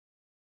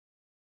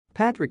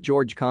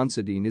George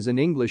Considine is an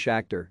English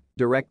actor,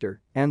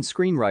 director, and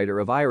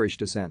screenwriter of Irish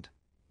descent.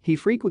 He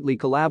frequently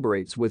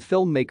collaborates with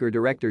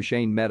filmmaker-director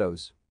Shane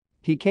Meadows.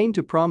 He came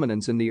to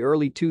prominence in the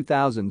early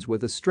 2000s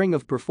with a string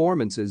of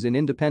performances in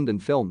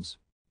independent films.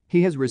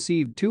 He has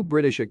received 2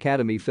 British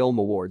Academy Film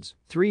Awards,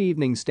 3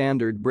 Evening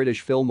Standard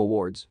British Film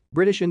Awards,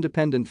 British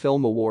Independent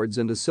Film Awards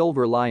and a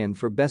Silver Lion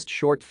for Best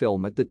Short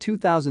Film at the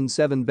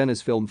 2007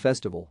 Venice Film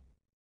Festival.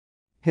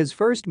 His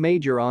first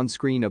major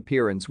on-screen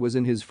appearance was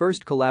in his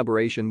first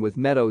collaboration with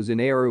Meadows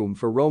in A Room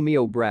for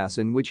Romeo Brass,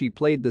 in which he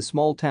played the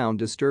small-town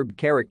disturbed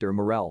character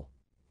Morel.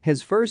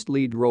 His first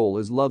lead role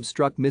as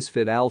love-struck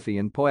misfit Alfie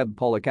in Poeb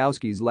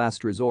Polakowski's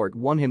Last Resort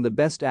won him the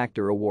Best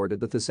Actor award at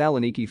the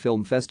Thessaloniki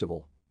Film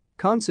Festival.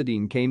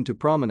 Considine came to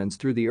prominence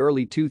through the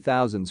early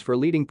 2000s for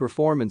leading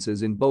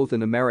performances in both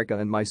In America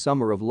and My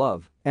Summer of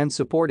Love and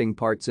supporting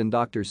parts in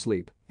Dr.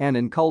 Sleep and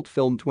in cult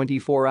film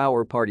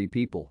 24-Hour Party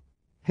People.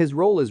 His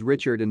role as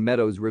Richard in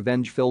Meadows'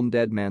 revenge film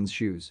Dead Man's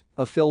Shoes,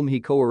 a film he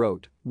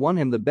co-wrote, won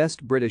him the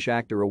Best British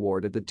Actor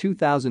award at the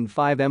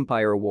 2005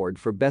 Empire Award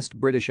for Best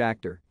British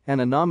Actor and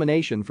a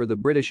nomination for the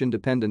British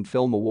Independent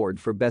Film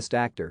Award for Best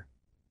Actor.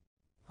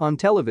 On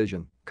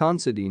television,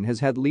 Considine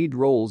has had lead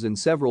roles in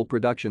several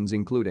productions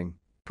including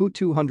Pooh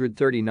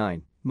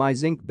 239, My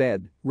Zinc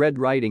Bed, Red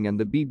Riding and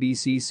the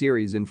BBC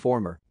series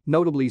Informer,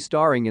 notably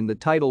starring in the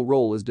title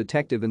role as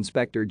Detective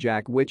Inspector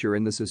Jack Witcher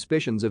in the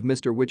Suspicions of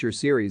Mr. Witcher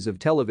series of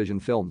television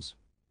films.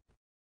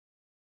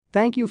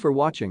 Thank you for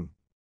watching.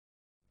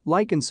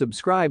 Like and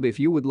subscribe if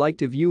you would like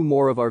to view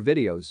more of our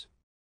videos.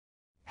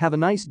 Have a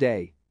nice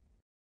day.